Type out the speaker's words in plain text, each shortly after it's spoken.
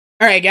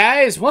Alright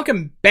guys,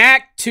 welcome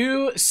back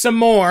to some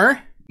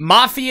more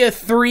Mafia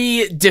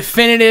III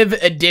Definitive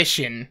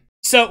Edition.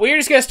 So we're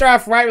just going to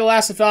start off right where we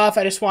last left off.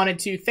 I just wanted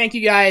to thank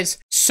you guys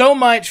so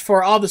much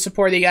for all the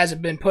support that you guys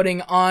have been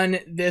putting on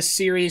this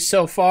series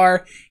so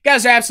far. You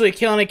guys are absolutely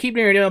killing it. Keep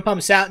doing it, pump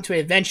us out until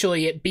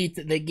eventually it beat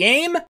the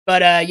game.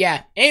 But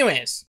yeah,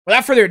 anyways,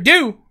 without further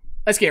ado,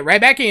 let's get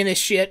right back into this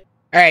shit.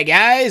 Alright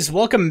guys,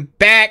 welcome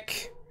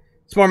back.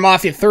 It's more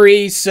Mafia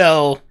 3,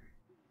 so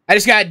I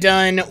just got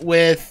done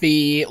with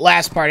the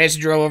last part. I just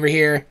drove over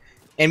here,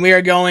 and we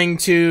are going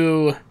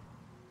to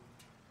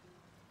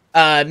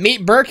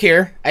meet Burke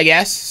here, I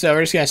guess. So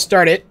we're just gonna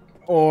start it,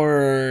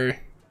 or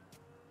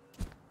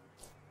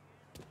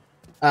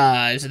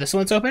is it this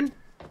one that's open?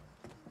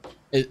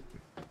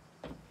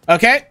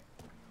 Okay.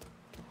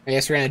 I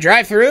guess we're gonna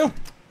drive through.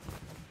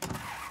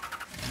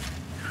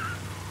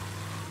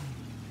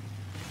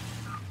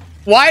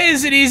 Why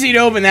is it easy to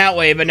open that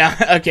way, but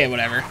not? Okay,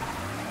 whatever.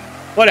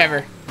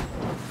 Whatever.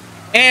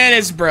 And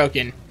it's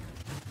broken.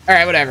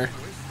 Alright, whatever.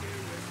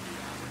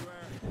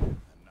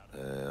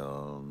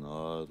 I'll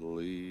not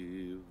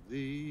leave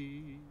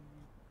thee,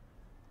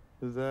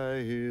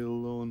 thy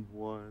lone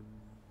one,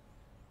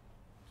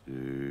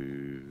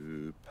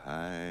 to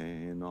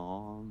pine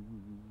on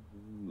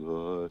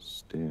the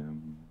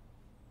stem.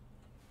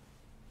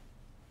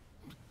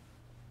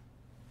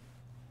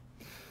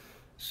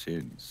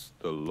 Since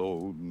the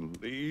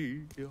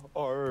lonely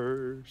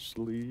are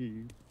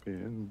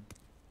sleeping,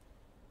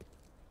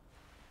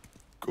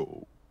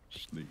 go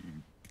sleep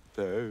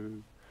thou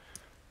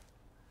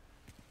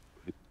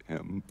with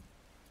him.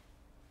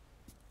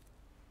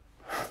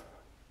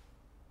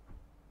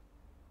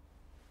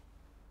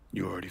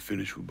 You already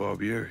finished with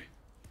Barbieri?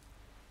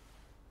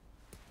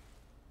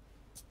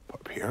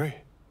 Barbieri?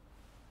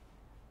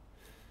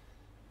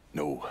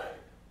 No.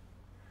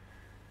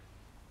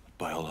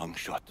 By a long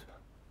shot.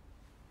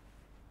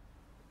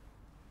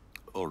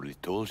 Already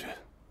told you.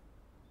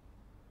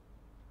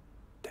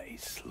 Die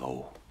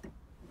slow.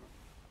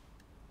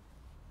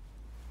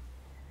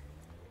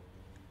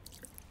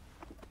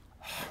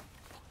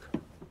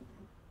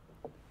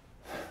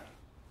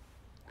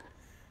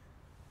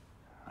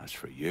 As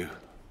for you,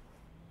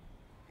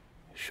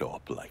 show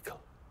up like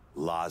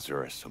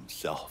Lazarus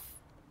himself.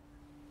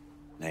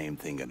 And I'm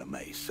thinking to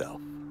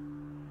myself,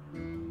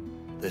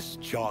 this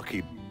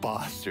chalky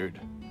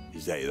bastard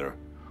is either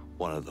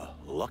one of the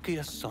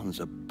luckiest sons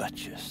of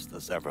bitches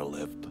that's ever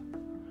lived,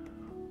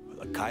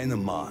 or the kind of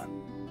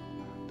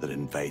man that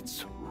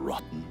invites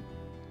rotten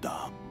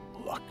damn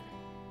luck.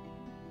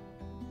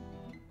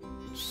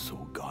 So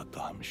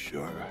goddamn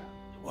sure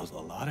it was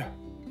the latter.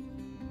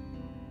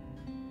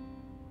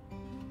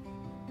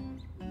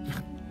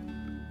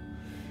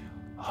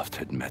 I have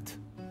to admit,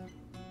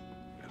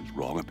 I was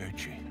wrong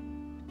about you.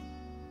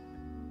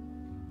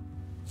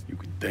 You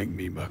can thank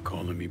me by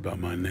calling me by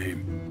my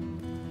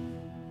name.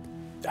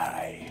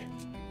 Die.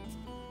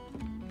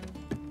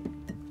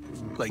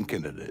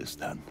 Lincoln it is,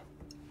 then.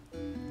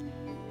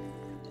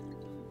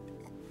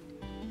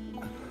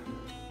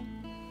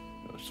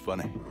 It's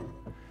funny.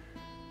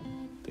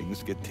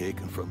 Things get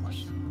taken from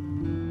us.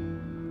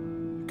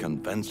 We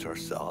convince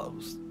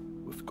ourselves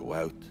we have to go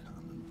out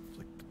and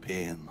inflict the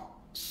pain on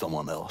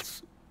someone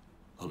else.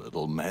 A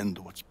little mend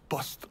what's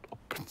busted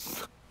up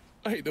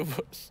inside of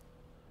us.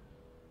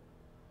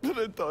 But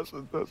it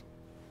doesn't.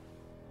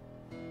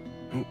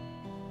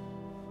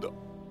 No.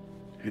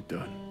 It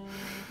done.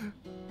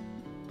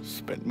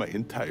 Spent my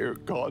entire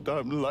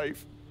goddamn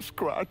life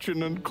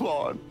scratching and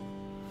clawing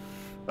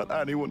at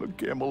anyone who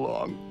came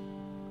along.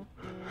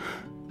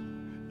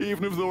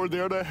 Even if they were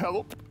there to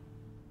help.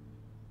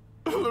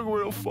 Look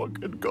where it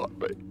fucking got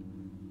me.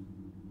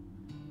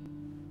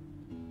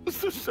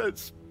 It's the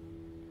sense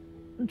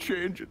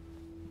changing.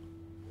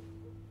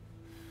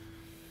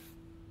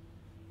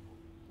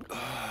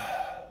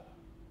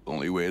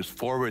 Only way is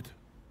forward.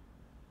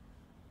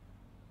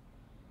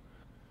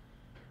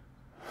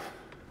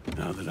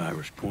 Now that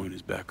Irish Point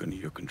is back under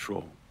your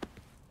control,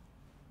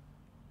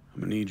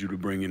 I'm gonna need you to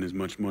bring in as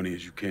much money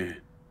as you can.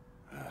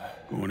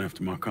 Going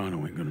after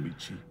Marcano ain't gonna be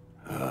cheap.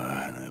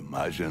 And I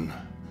imagine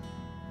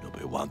you'll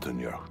be wanting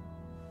your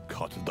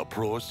cut of the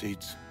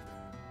proceeds.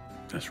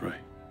 That's right.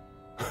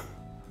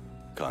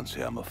 Can't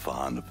say I'm a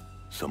fan of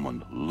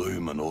someone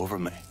looming over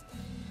me.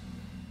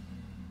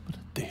 But a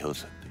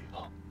deal's a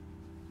deal.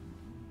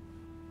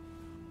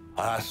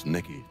 I asked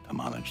Nikki to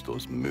manage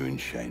those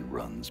Moonshine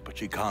runs, but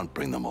she can't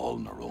bring them all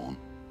on her own.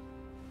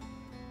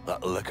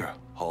 That liquor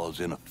hauls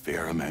in a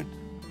fair amount.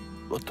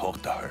 We'll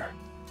talk to her.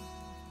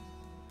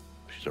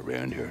 She's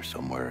around here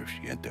somewhere if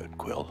she ain't out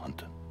quail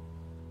hunting.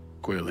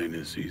 Quail ain't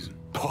in season.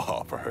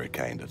 Oh, for her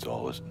kind, it's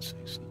always in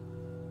season.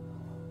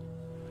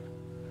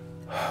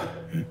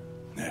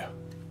 Yeah.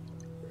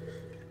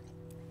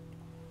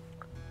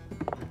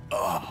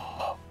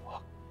 Oh,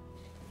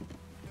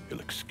 you'll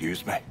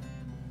excuse me.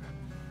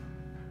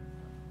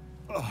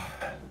 Oh,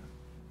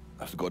 I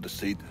have to go to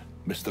see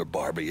Mr.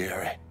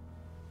 Barbieri.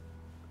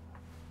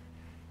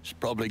 He's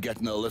probably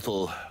getting a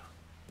little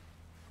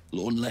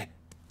lonely.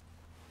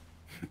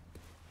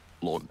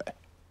 Lord.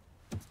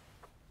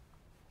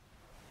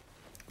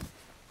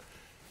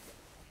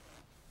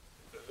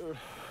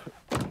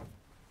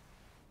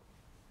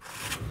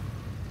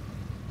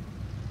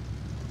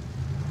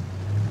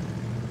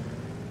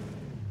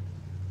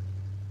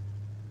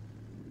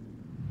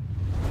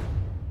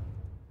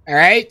 All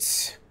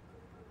right.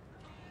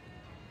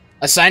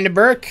 Assigned to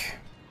Burke.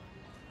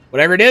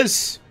 Whatever it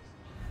is.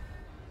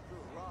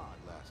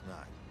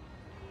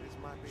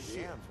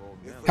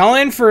 Call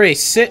in for a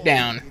sit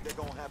down.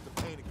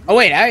 Oh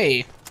wait,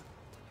 I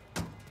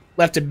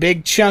left a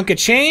big chunk of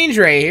change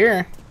right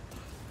here.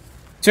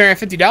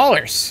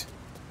 $250.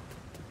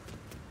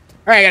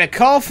 Alright, I gotta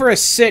call for a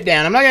sit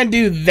down. I'm not gonna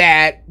do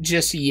that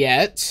just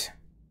yet.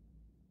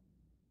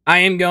 I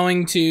am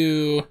going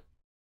to...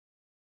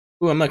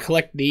 Ooh, I'm gonna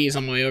collect these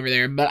on the way over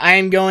there. But I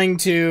am going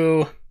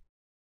to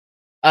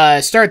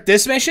start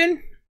this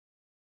mission.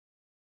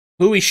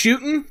 Who we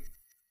shooting?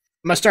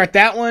 I'm gonna start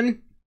that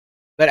one.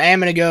 But I am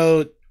gonna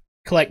go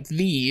collect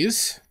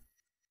these.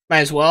 Might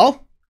as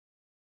well.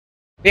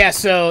 Yeah,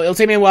 so it'll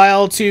take me a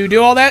while to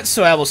do all that,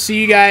 so I will see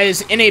you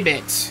guys in a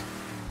bit.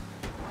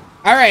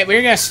 Alright,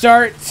 we're gonna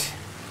start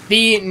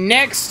the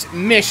next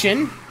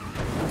mission.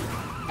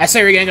 I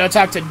say we're gonna go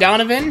talk to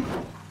Donovan.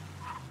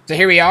 So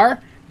here we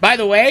are. By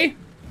the way,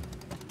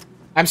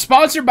 I'm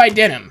sponsored by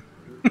denim.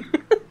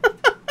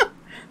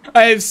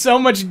 I have so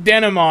much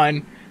denim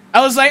on.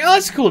 I was like, oh,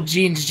 that's a cool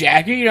jeans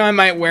jacket. You know, I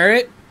might wear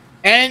it.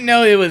 And I didn't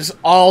know it was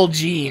all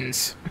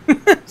jeans.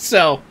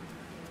 So,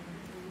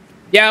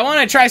 yeah, I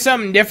want to try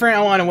something different.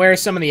 I want to wear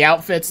some of the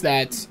outfits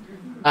that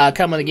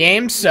come with the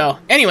game. So,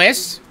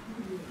 anyways,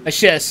 let's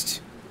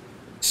just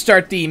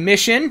start the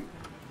mission.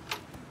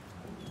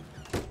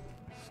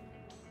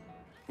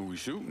 Who we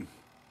shooting?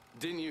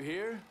 Didn't you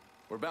hear?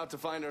 We're about to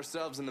find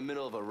ourselves in the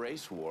middle of a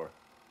race war.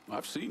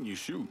 I've seen you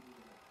shoot.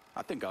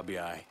 I think I'll be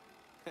aight.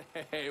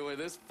 Hey, with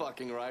this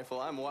fucking rifle,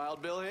 I'm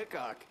Wild Bill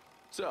Hickok.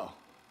 So,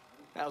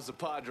 how's the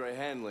Padre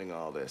handling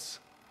all this?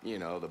 You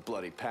know, the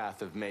bloody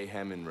path of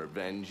mayhem and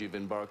revenge you've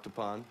embarked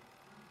upon?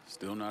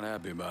 Still not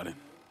happy about it.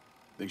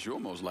 Thinks you're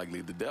most likely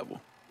the devil.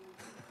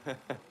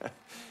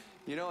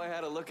 You know, I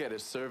had a look at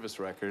his service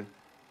record.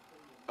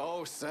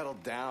 Oh, settle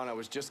down. I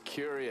was just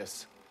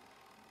curious.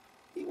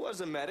 He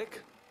was a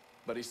medic,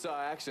 but he saw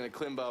action at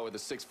Klimbaugh with the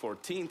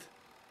 614th.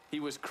 He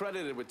was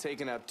credited with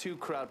taking out 2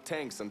 Kraut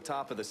tanks on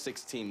top of the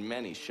 16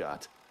 men he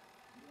shot.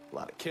 A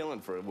lot of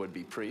killing for a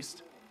would-be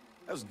priest.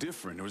 That was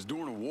different. It was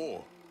during a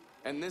war.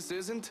 And this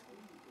isn't?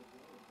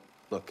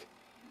 Look,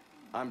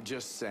 I'm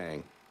just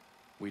saying,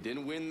 we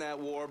didn't win that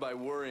war by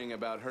worrying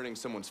about hurting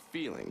someone's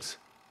feelings.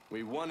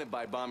 We won it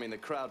by bombing the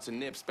Krauts and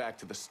Nips back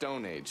to the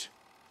Stone Age.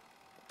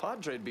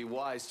 Padre'd be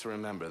wise to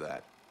remember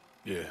that.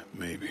 Yeah,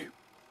 maybe.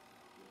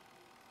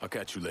 I'll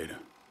catch you later.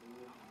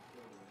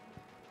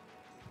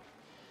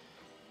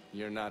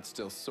 You're not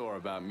still sore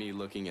about me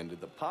looking into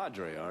the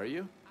Padre, are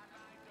you?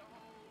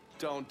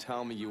 Don't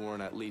tell me you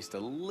weren't at least a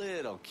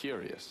little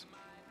curious.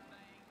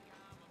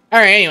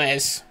 Alright,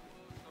 anyways.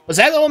 Was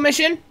that the whole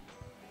mission?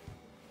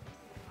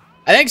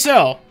 I think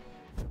so.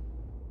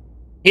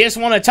 He just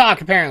want to talk,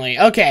 apparently.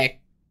 Okay.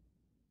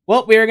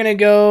 Well, we're gonna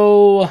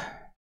go...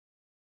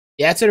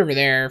 Yeah, that's it over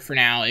there for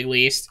now, at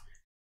least.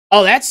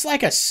 Oh, that's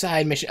like a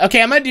side mission.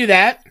 Okay, I'm gonna do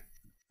that.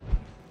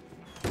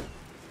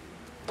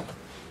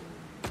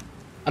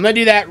 I'm gonna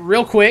do that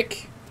real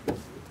quick.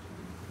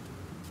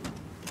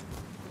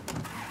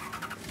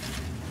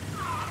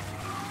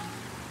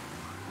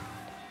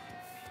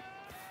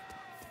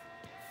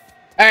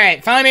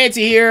 Alright, finally made it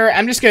to here.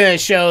 I'm just gonna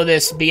show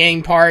this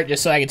beginning part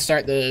just so I can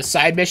start the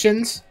side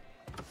missions.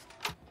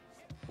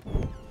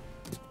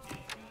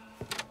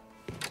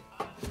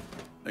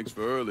 Thanks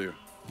for earlier.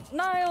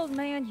 My old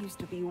man used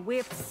to be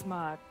whip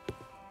smart.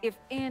 If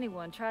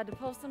anyone tried to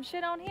pull some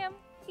shit on him,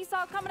 he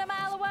saw it coming a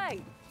mile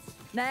away.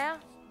 Now,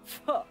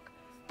 fuck.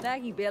 Now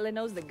he barely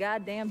knows the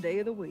goddamn day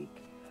of the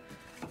week.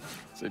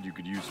 Said you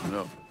could use some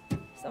help.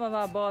 Some of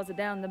our boys are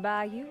down the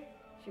bayou.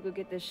 If you could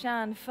get the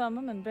shine from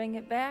them and bring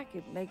it back,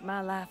 it'd make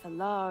my life a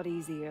lot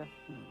easier.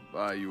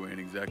 Bayou ain't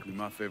exactly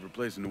my favorite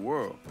place in the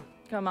world.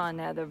 Come on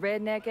now, the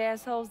redneck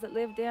assholes that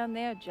live down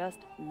there just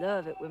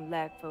love it when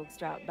black folks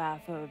drop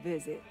by for a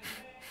visit.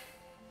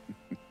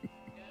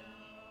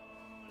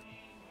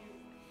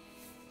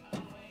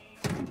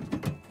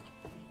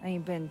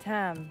 Ain't been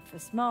time for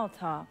small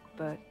talk,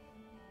 but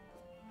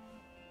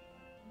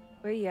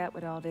where you at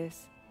with all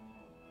this?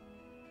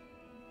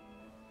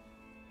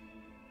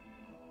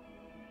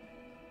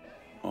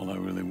 All I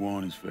really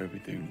want is for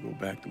everything to go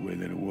back the way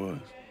that it was.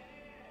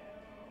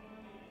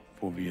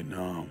 For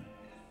Vietnam,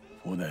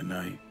 for that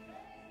night.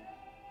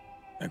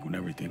 Back when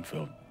everything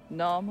felt...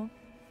 Normal?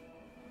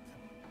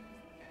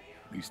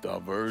 At least our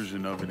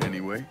version of it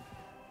anyway.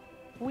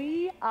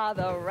 We are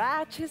the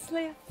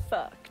righteously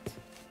fucked.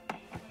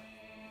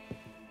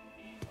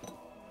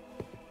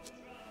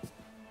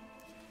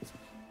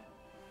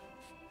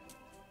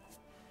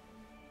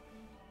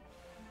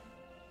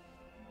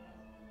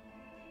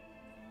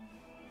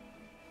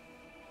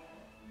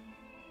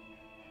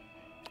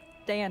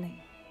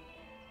 Danny.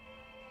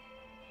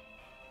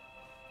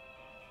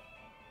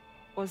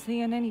 Was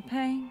he in any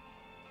pain?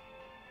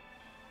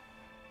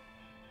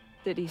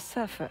 Did he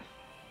suffer?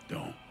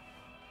 Don't.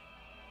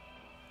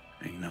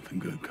 Ain't nothing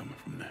good coming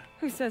from that.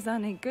 Who says I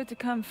need good to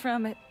come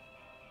from it?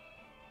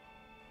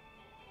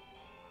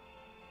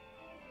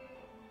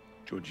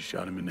 Georgie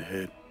shot him in the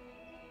head.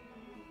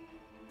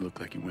 Looked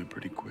like he went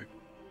pretty quick.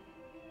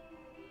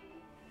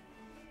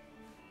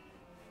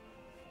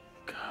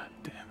 God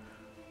damn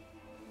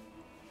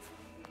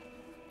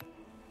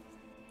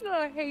it.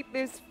 I hate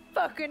this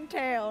fucking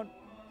town.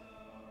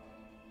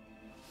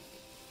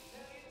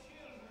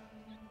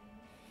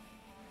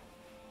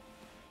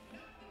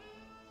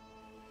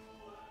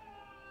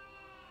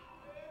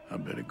 I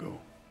better go.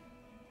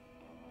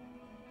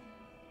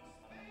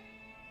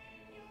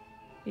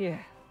 Yeah.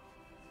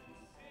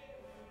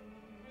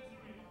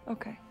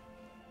 Okay.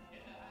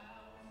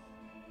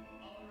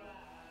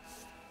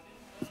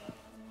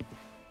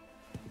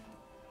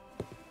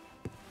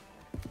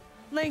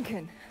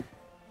 Lincoln.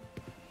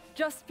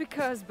 Just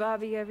because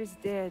Barbiere's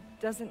dead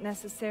doesn't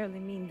necessarily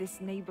mean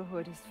this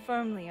neighborhood is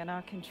firmly in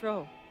our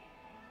control.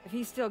 If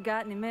he's still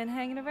got any men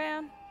hanging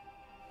around,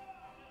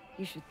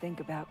 you should think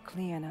about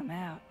clearing them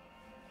out.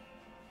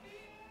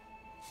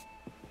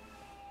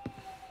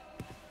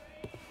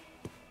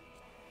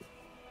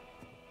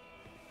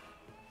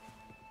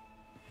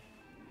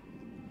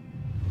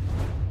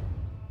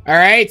 All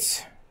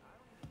right.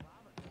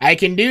 I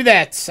can do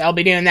that. I'll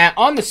be doing that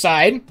on the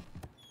side.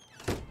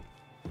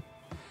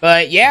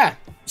 But yeah.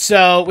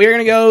 So we're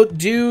going to go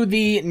do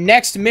the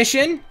next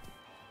mission,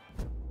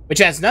 which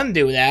has nothing to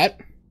do with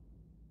that.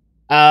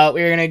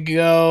 We're going to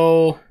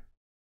go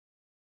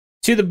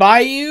to the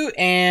bayou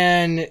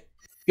and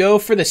go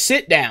for the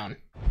sit down.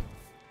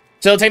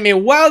 So it'll take me a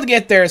while to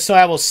get there, so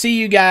I will see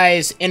you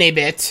guys in a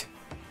bit.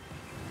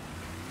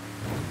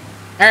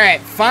 All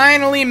right,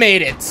 finally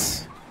made it.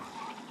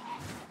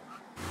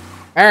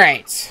 All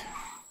right.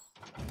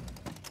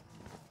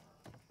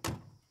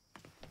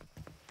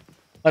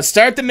 Let's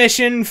start the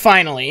mission,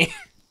 finally.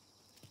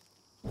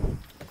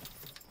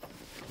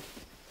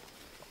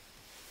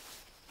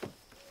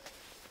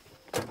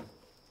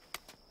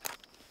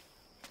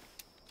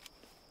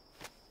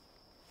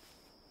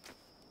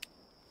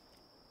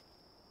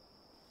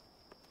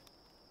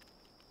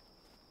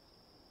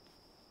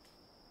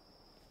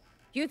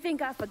 You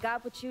think I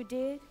forgot what you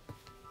did?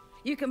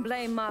 You can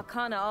blame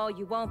Marcana all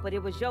you want, but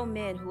it was your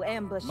men who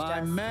ambushed us.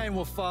 My men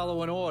were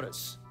following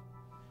orders.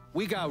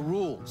 We got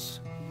rules.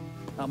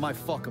 Not my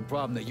fucking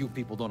problem that you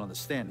people don't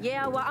understand it.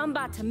 Yeah, well, I'm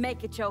about to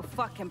make it your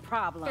fucking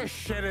problem. What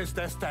shit is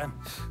this then?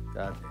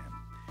 Goddamn.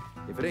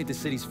 If it ain't the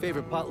city's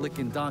favorite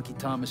pot-licking donkey,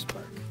 Thomas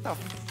Burke. The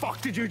fuck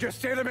did you just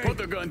say to me? Put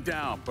the gun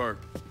down,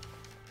 Burke.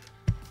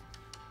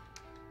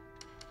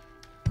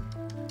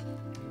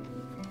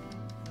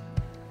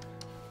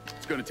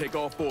 It's gonna take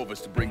all four of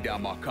us to bring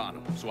down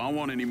Marcano, so I don't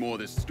want any more of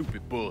this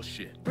stupid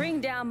bullshit.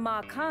 Bring down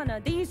Marcana.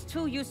 These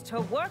two used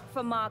to work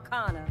for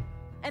Marcana.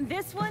 And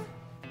this one?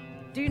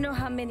 Do you know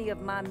how many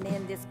of my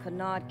men this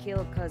canard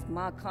killed because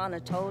Marcana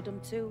told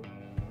him to?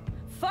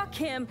 Fuck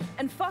him,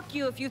 and fuck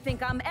you if you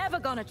think I'm ever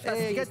gonna trust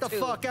these two. Hey, get the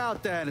fuck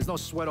out then. There's no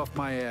sweat off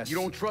my ass. You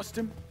don't trust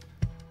him?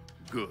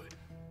 Good.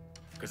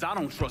 Because I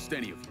don't trust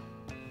any of you.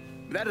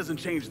 But that doesn't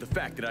change the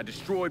fact that I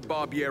destroyed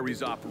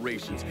Barbiere's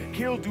operations,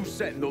 killed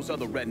Doucette and those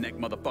other redneck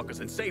motherfuckers,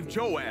 and saved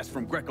Joe ass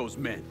from Greco's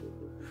men.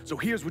 So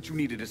here's what you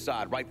need to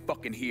decide right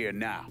fucking here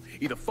now.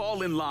 Either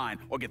fall in line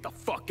or get the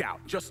fuck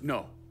out. Just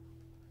know.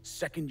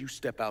 Second you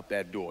step out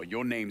that door,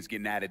 your name's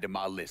getting added to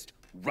my list,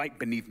 right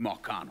beneath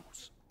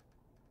Marcano's.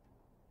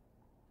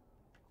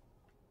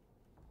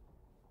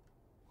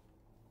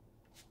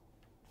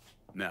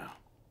 Now,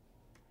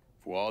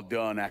 if we're all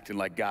done acting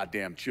like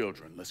goddamn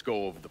children, let's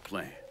go over the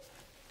plan.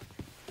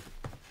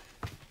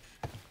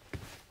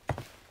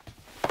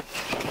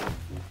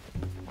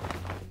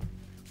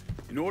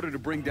 In order to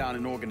bring down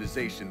an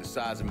organization the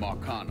size of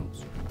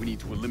Marcano's, we need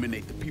to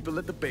eliminate the people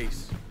at the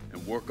base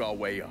and work our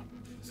way up.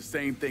 It's the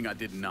same thing I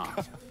did in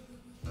Oz.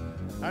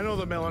 I know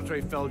the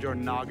military filled your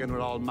noggin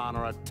with all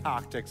manner of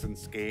tactics and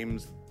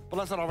schemes, but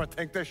let's not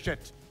overthink this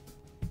shit.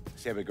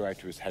 Say we go out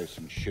to his house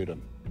and shoot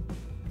him.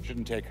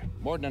 Shouldn't take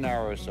more than an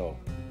hour or so,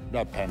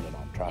 depending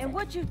on traffic. And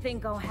what you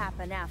think gonna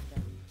happen after?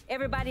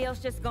 Everybody else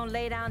just gonna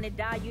lay down and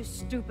die, you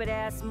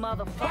stupid-ass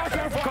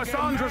motherfucker?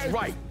 Cassandra's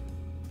right.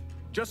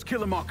 Just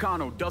killing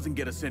Marcano doesn't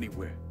get us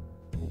anywhere.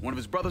 One of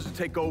his brothers will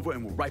take over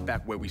and we're right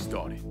back where we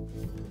started.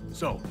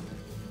 So,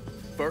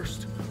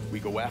 first, we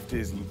go after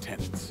his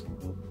lieutenants.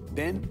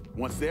 Then,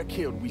 once they're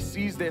killed, we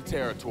seize their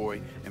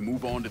territory and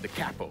move on to the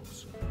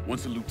capos.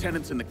 Once the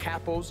lieutenants and the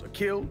capos are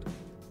killed,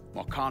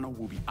 Marcano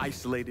will be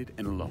isolated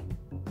and alone.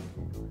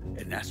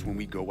 And that's when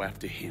we go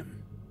after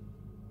him.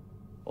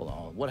 Hold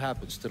on, what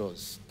happens to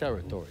those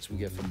territories we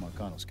get from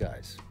Marcano's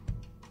guys?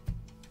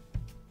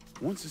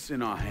 Once it's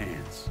in our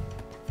hands,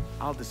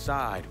 I'll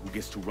decide who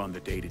gets to run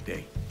the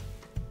day-to-day.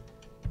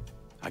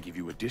 I give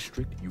you a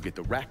district, you get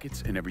the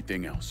rackets and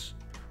everything else.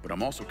 But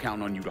I'm also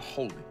counting on you to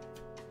hold it.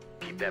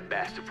 Keep that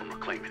bastard from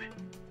reclaiming it.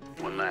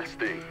 One last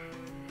thing.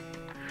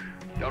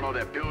 Y'all know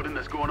that building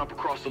that's going up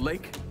across the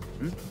lake?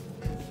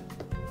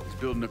 It's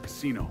building a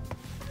casino.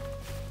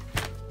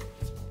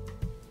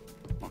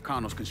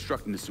 Marcano's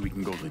constructing this so he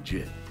can go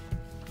legit.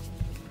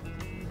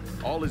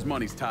 All his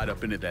money's tied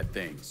up into that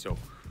thing, so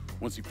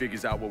once he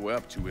figures out what we're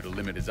up to, it'll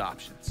limit his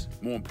options.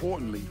 More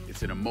importantly,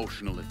 it's an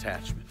emotional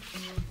attachment.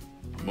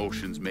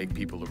 Emotions make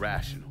people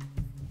irrational,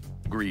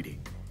 greedy.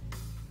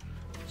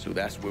 So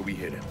that's where we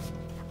hit him.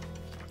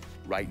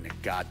 Right in the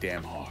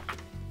goddamn heart.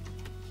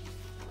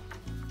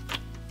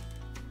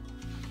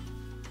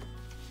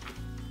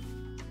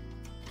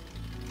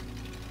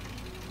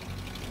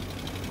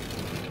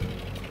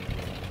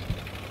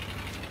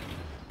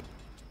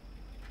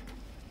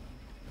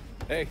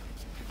 Hey,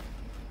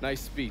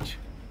 nice speech.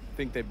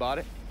 Think they bought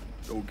it?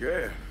 Don't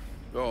care.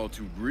 They're all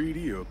too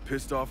greedy or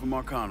pissed off at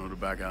Marcano to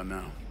back out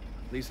now.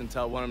 At least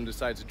until one of them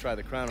decides to try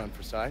the crown on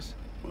for size.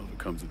 Well, if it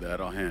comes to that,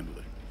 I'll handle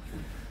it.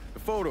 The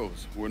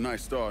photos were a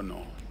nice start and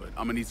all, but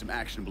I'm gonna need some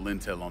actionable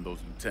intel on those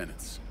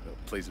lieutenants.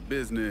 A place of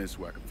business,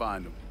 where I can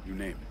find them, you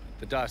name it.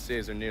 The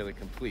dossiers are nearly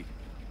complete.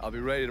 I'll be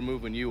ready to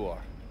move when you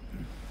are.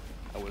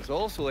 I was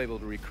also able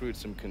to recruit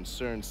some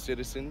concerned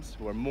citizens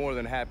who are more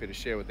than happy to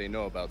share what they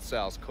know about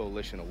Sal's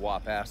coalition of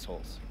WAP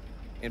assholes.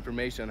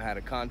 Information on how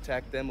to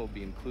contact them will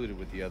be included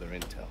with the other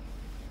intel.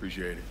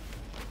 Appreciate it.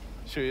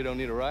 Sure you don't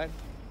need a ride?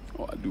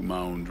 Oh, I do my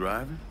own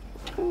driving.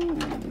 Ooh.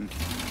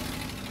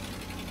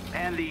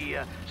 And the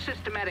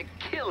systematic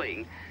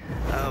killing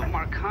of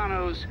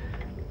Marcano's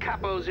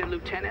capos and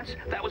lieutenants,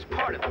 that was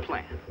part of the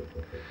plan.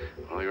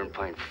 Well, you're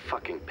playing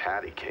fucking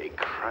patty cake,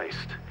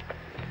 Christ.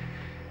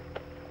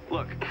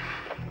 Look,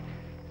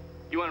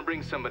 you want to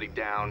bring somebody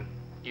down,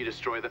 you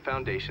destroy the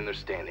foundation they're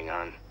standing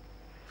on.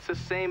 It's the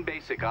same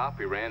basic op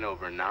we ran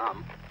over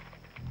Nam.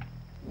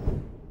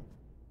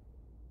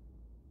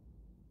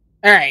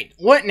 Alright,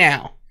 what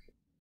now?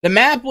 The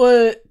map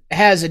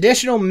has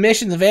additional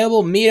missions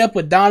available. Meet up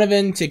with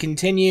Donovan to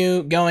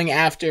continue going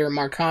after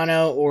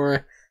Marcano,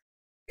 or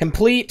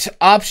complete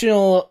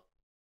optional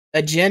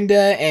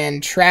agenda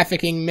and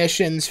trafficking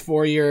missions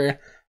for your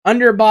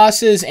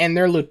underbosses and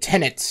their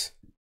lieutenants.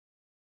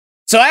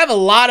 So I have a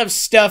lot of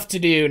stuff to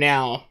do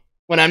now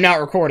when I'm not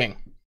recording.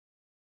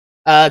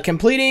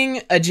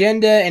 Completing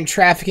agenda and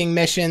trafficking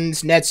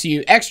missions nets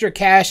you extra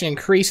cash and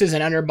increases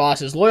an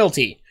underboss's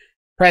loyalty.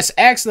 Press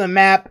X on the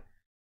map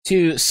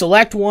to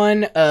select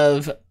one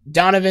of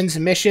Donovan's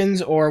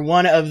missions or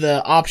one of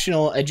the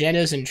optional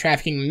agendas and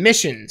trafficking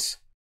missions.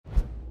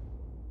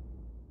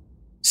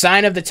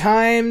 Sign of the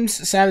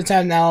Times. Sign of the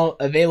Times now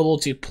available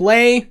to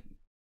play.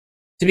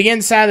 To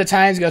begin Sign of the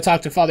Times, go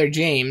talk to Father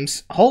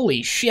James.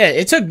 Holy shit,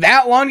 it took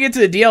that long to get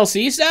to the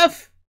DLC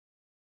stuff?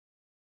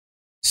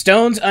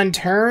 Stones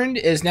Unturned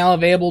is now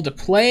available to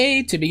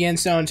play. To begin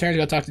Stone Unturned,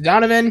 go talk to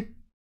Donovan.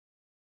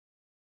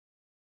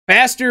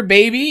 Faster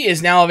Baby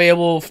is now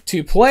available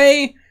to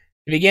play.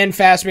 To begin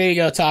Fast Baby,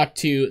 go talk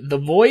to The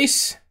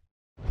Voice.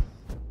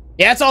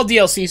 Yeah, it's all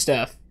DLC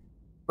stuff.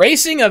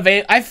 Racing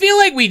I feel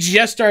like we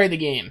just started the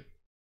game.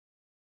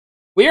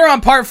 We are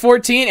on part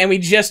 14 and we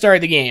just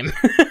started the game.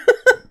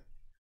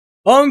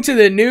 Welcome to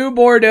the new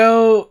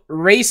Bordeaux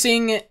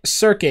racing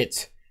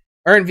circuit.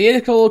 Earn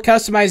vehicle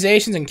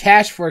customizations and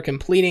cash for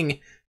completing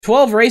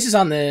 12 races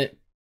on the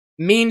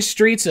mean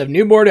streets of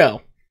New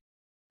Bordeaux.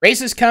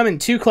 Races come in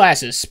two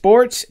classes,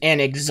 sports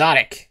and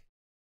exotic.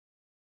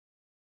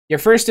 Your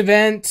first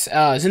event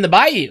is in the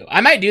Bayou.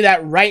 I might do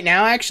that right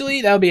now,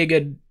 actually. That would be a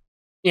good,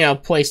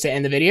 place to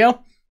end the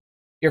video.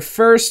 Your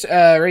first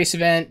race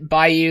event,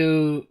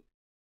 Bayou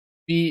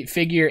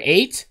Figure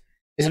 8,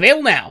 is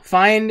available now.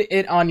 Find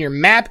it on your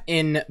map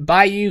in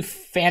Bayou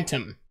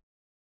Phantom.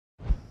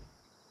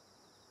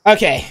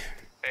 Okay.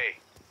 Hey,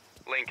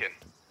 Lincoln,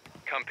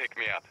 come pick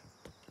me up.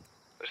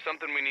 There's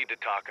something we need to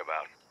talk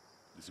about.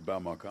 This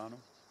about Marcano?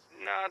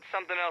 No, it's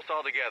something else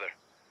altogether.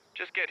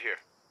 Just get here.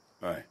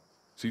 Alright,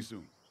 see you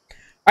soon.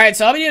 Alright,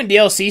 so I'll be doing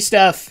DLC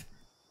stuff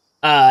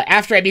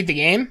after I beat the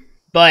game.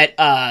 But,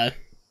 yeah,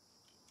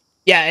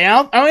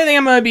 I don't think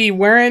I'm going to be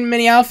wearing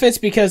many outfits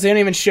because they don't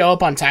even show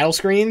up on title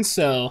screens,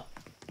 so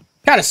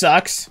kind of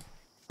sucks.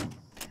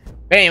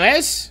 But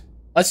anyways,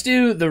 let's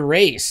do the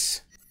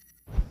race.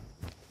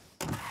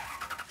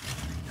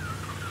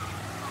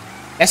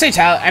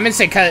 I meant to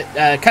say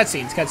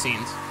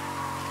cutscenes.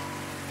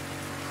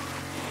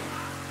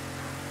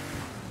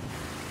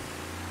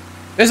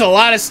 There's a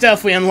lot of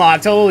stuff we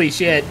unlocked, holy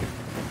shit.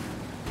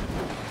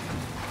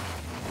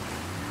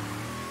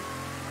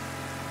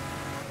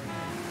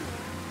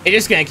 It's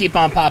just gonna keep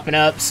on popping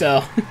up,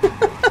 so.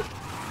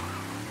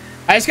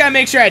 I just gotta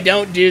make sure I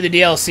don't do the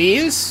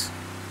DLCs.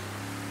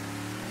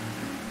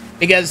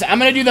 Because I'm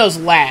gonna do those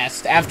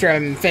last, after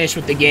I'm finished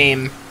with the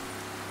game.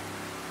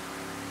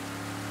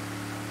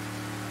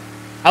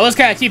 I was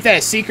kind of keep that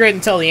a secret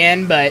until the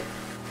end, but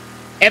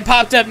it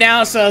popped up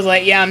now, so I was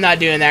like, yeah, I'm not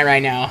doing that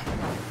right now.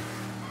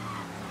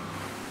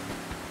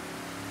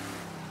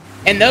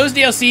 And those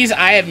DLCs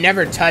I have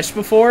never touched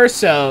before,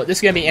 so this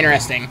is going to be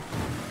interesting.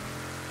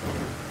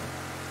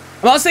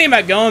 I'm also thinking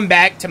about going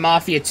back to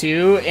Mafia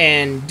II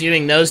and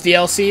doing those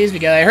DLCs,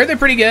 because I heard they're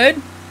pretty good,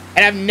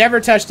 and I've never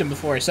touched them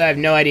before, so I have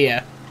no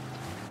idea.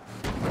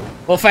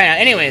 We'll find out.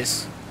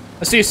 Anyways,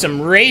 Let's do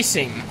some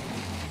racing.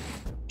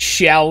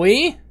 Shall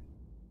we?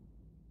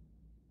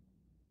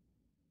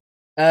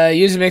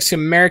 Use a mix of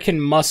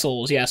American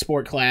muscles. Yeah,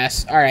 sport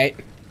class. Alright.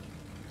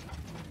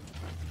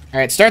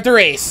 Alright, start the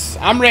race.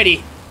 I'm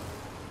ready.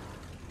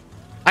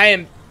 I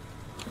am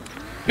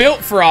built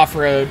for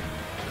off-road.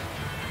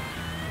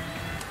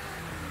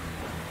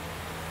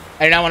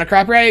 I do not want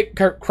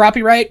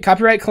to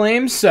copyright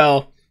claims,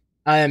 so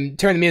I'm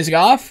turning the music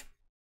off.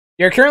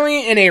 You're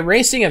currently in a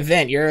racing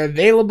event. Your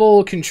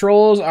available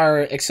controls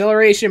are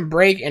acceleration,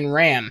 brake, and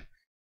ram.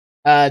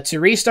 To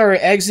restart or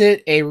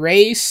exit a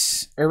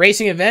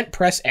racing event,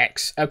 press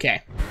X.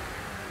 Okay.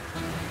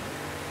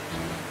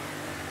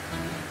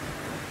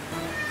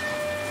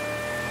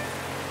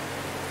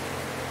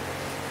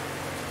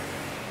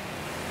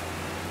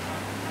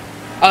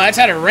 Oh, that's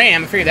how to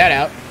ram. I figured that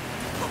out.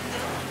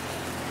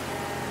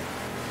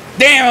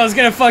 Damn, I was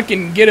gonna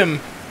fucking get him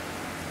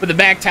with the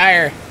back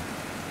tire.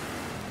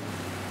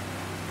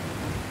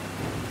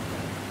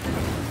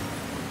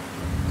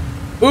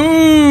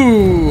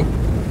 Ooh!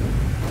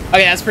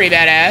 Okay, that's pretty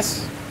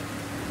badass.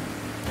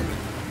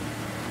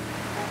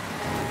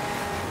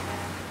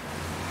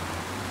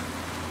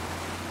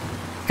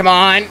 Come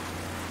on.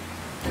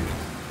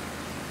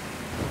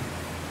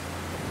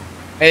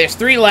 Hey, there's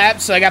 3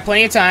 laps, so I got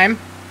plenty of time.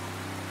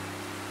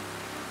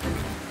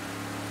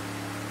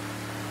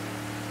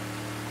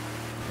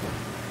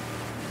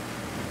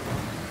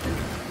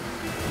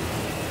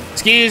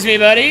 Excuse me,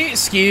 buddy.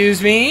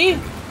 Excuse me.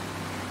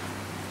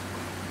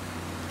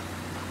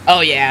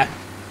 Oh, yeah.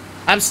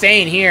 I'm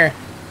staying here.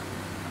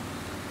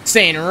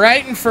 Staying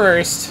right in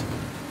first.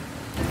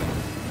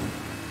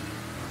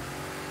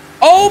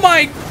 Oh,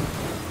 my...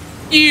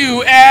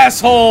 You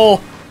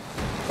asshole.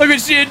 Look what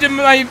she did to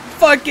my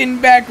fucking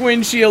back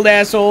windshield,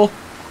 asshole.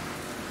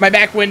 My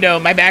back window.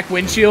 My back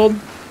windshield.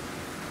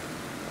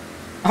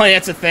 Oh,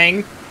 that's a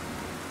thing.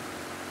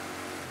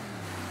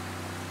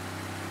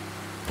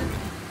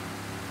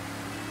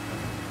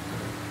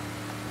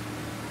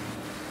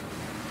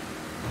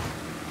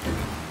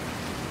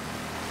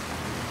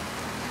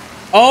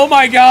 Oh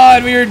my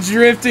god, we are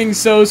drifting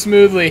so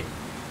smoothly.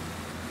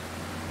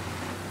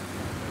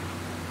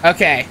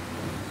 Okay.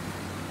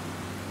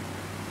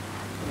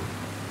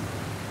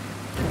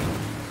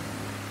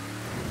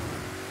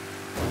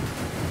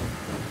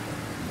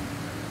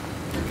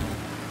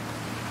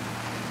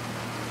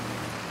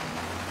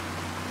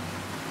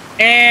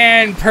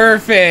 And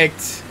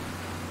perfect.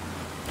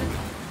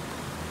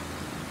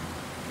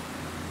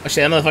 Oh shit,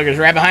 that motherfucker's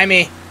right behind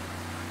me.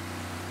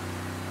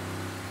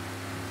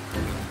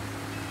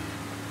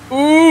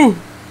 Ooh!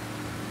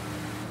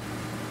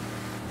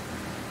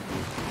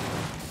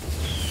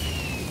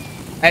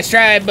 Nice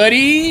try,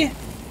 buddy.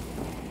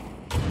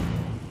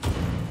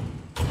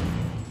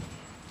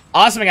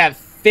 Awesome, I got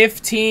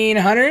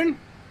 1,500.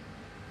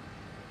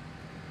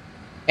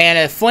 And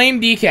a flame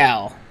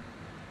decal.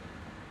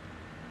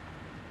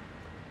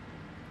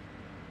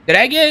 Did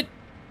I get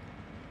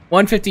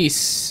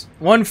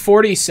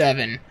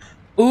 147?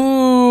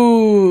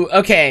 Ooh,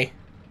 okay.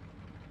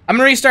 I'm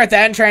gonna restart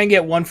that and try and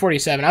get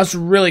 147. I was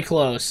really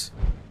close.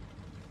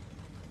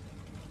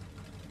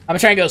 I'm gonna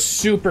try and go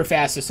super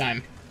fast this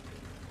time.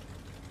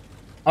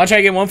 I'm gonna try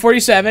to get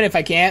 147. If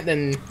I can't,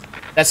 then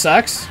that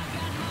sucks.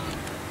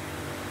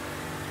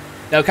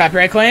 No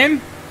copyright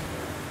claim.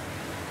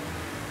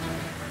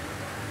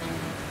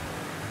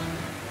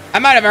 I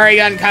might have already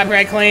gotten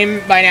copyright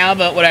claim by now,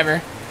 but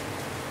whatever.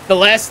 The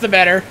less, the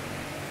better.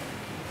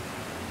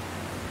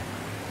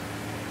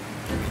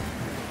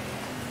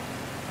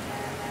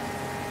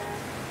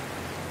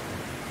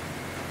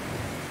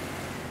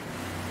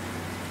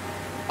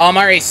 I'm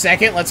already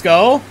second. Let's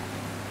go.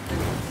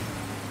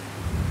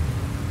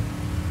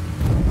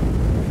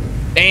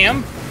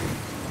 Damn.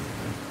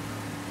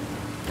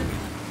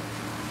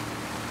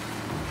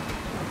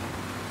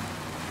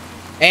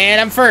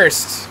 And I'm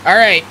first. All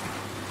right.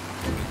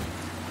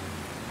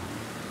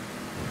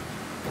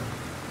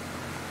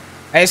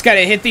 I just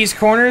gotta hit these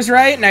corners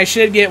right, and I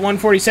should get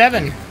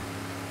 147.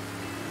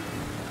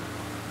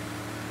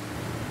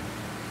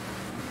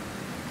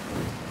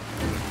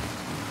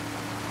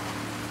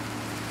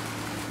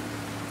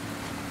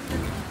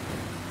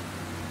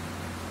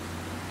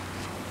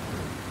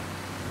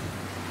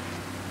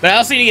 But I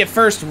also need to get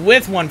first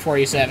with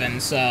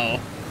 147, so I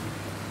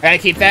gotta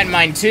keep that in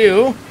mind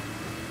too.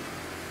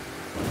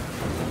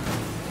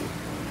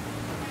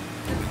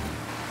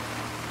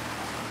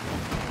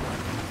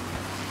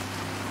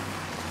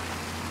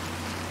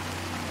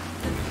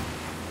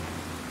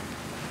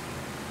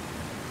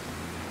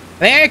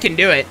 I think I can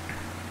do it.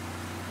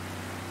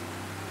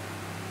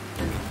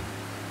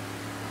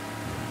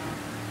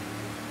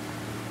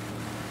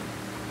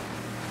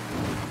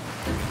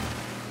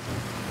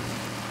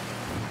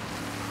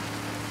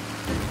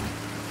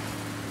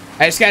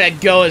 I just gotta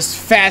go as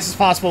fast as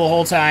possible the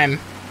whole time.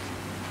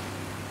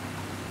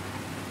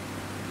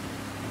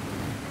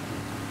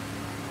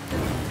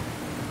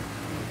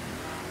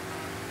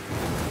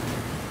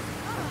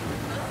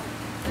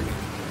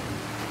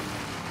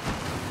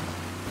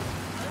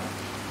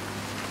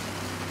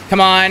 Come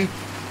on.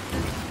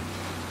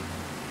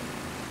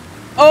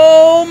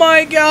 Oh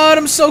my god,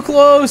 I'm so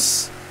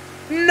close.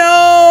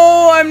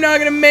 No, I'm not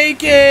gonna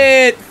make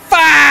it.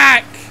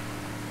 Fuck!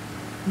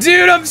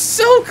 Dude, I'm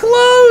so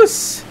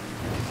close.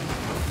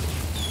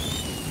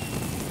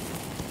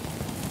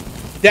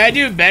 Did I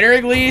do better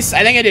at least?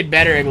 I think I did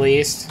better at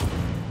least.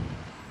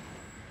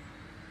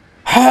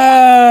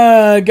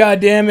 Ah,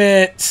 god damn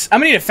it. I'm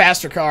gonna need a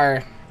faster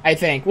car, I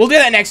think. We'll do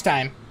that next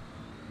time.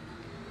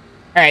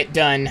 Alright,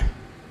 done.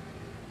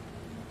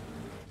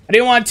 I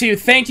do want to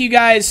thank you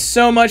guys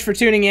so much for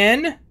tuning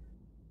in.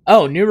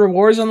 Oh, new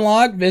rewards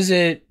unlocked.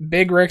 Visit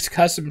Big Rick's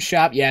custom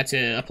shop. Yeah,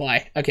 to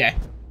apply. Okay.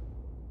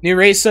 New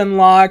race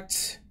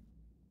unlocked.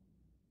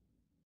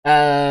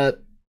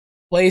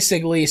 Place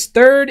at least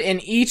third in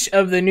each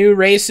of the new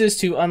races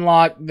to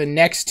unlock the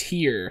next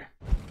tier.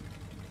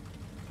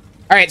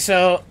 Alright,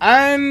 so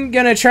I'm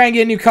gonna try and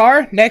get a new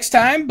car next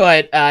time,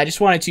 but I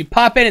just wanted to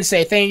pop in and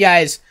say thank you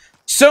guys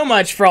so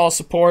much for all the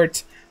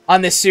support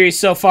on this series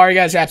so far. You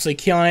guys are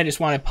absolutely killing it. Just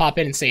want to pop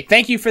in and say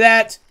thank you for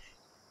that.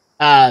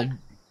 I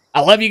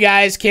love you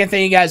guys. Can't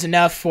thank you guys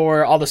enough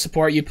for all the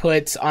support you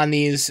put on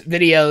these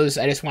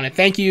videos. I just want to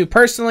thank you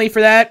personally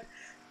for that.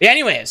 But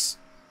anyways,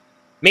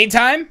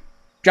 meantime,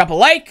 drop a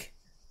like,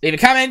 leave a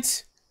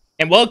comment,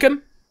 and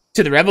welcome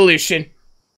to the revolution.